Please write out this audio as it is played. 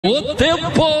O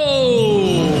tempo!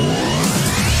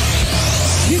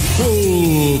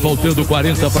 Faltando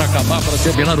 40 para acabar, para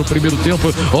terminar o primeiro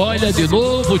tempo. Olha de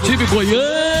novo o time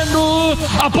goiano.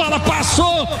 A bola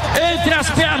passou entre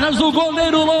as pernas do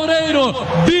goleiro Loureiro.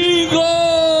 Bingo!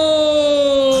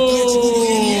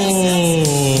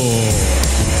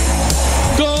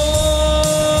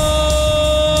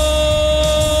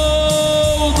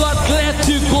 Gol do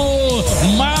Atlético!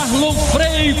 Marlon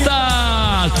Freitas!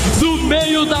 Do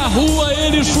meio da rua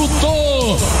ele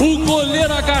chutou. O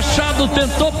goleiro agachado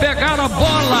tentou pegar a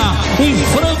bola. Um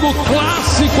frango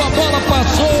clássico, a bola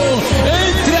passou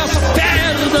entre as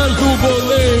pernas do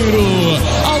goleiro.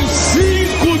 Aos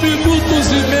 5 minutos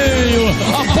e meio,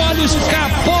 a bola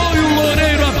escapou e o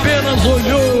Loureiro apenas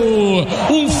olhou.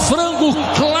 Um frango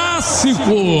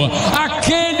clássico,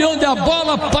 aquele onde a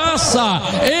bola passa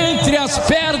entre as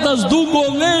pernas do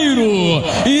goleiro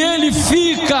e ele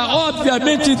fica,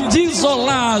 obviamente,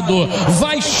 desolado,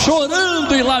 vai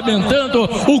chorando e lamentando.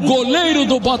 O goleiro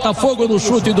do Botafogo no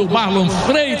chute do Marlon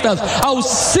Freitas, aos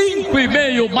 5 e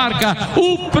meio, marca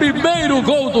o primeiro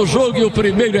gol do jogo e o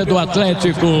primeiro é do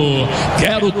Atlético.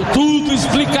 Quero tudo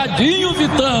explicadinho,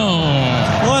 Vitão.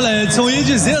 Olha, Edson, eu ia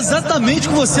dizer exatamente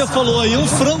o que você falou aí, é um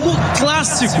frango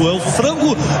clássico, é o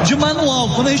frango de manual.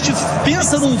 Quando a gente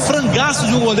pensa num frangaço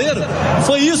de um goleiro,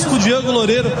 foi isso que o Diego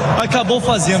Loureiro acabou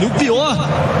fazendo. E o pior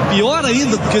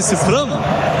ainda do que esse frango,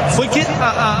 foi que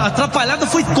a atrapalhada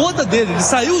foi toda dele. Ele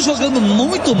saiu jogando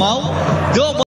muito mal, deu a bola